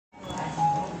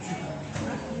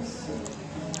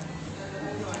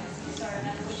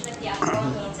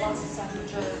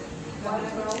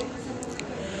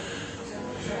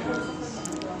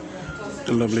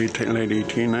the lovely lady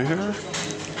Tina here,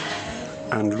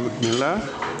 and Ludmilla,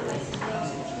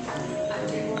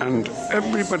 and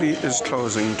everybody is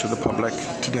closing to the public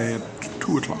today at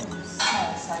 2 o'clock.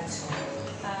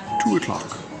 2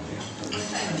 o'clock.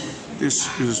 This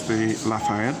is the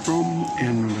Lafayette room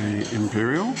in the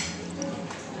Imperial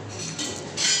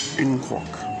in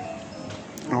Cork,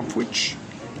 of which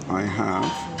I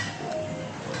have,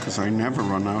 because I never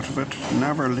run out of it,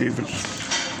 never leave it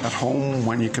at home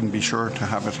when you can be sure to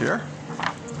have it here.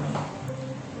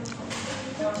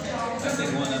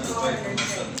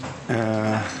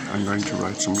 I'm going to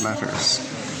write some letters,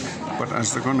 but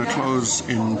as they're going to close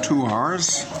in 2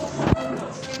 hours,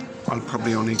 I'll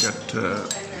probably only get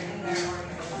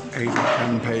 8 or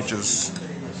 10 pages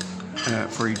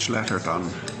for each letter done.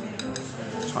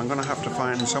 So I'm going to have to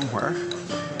find somewhere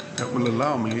that will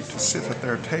allow me to sit at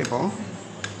their table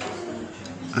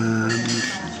and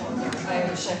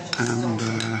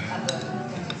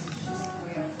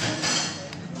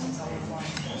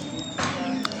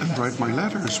write my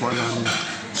letters while I'm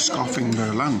scoffing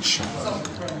their lunch.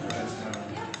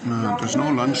 No, there's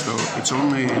no lunch though. It's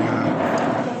only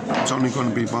going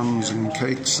to be buns and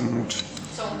cakes and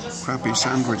crappy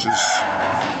sandwiches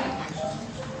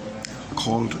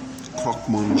called croque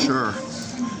monsieur,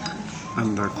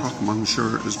 and their croque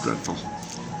monsieur is dreadful.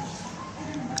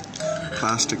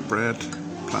 Plastic bread,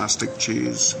 plastic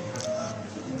cheese,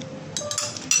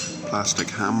 plastic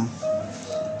ham.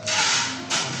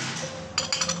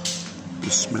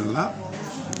 Bismillah.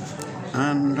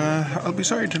 And I'll be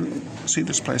sorry to see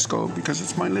this place go, because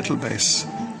it's my little base.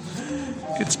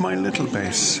 It's my little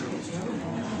base.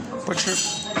 But sure,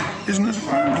 isn't it a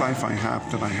grand life I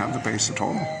have that I have the base at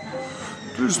all?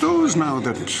 There's those now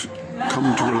that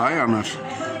come to rely on it.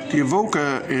 The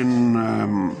Avoca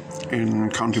in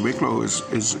County Wicklow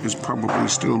is probably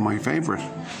still my favourite.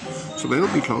 So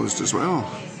they'll be closed as well.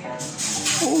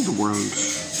 All the world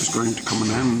is going to come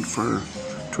to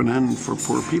an end for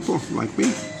poor people like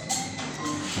me,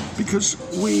 because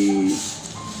we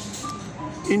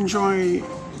enjoy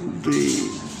the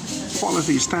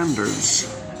quality standards.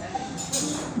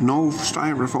 No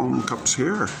styrofoam cups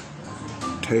here.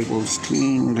 Tables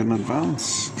cleaned in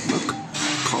advance. Look,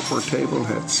 copper table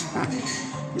heads.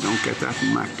 You don't get that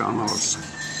in McDonald's.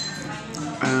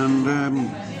 And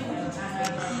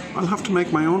I'll have to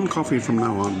make my own coffee from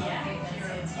now on.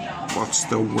 What's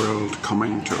the world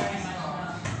coming to?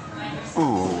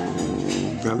 Oh,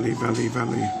 belly.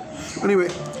 Anyway,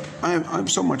 I have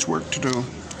so much work to do.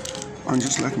 I'm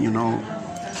just letting you know,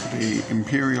 the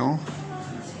Imperial,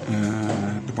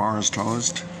 the bar is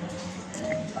closed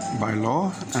by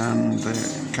law, and the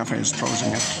cafe is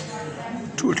closing at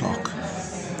 2 o'clock.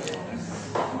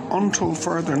 Until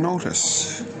further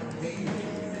notice.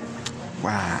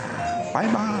 Wow.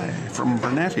 Bye-bye from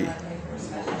Bernetti.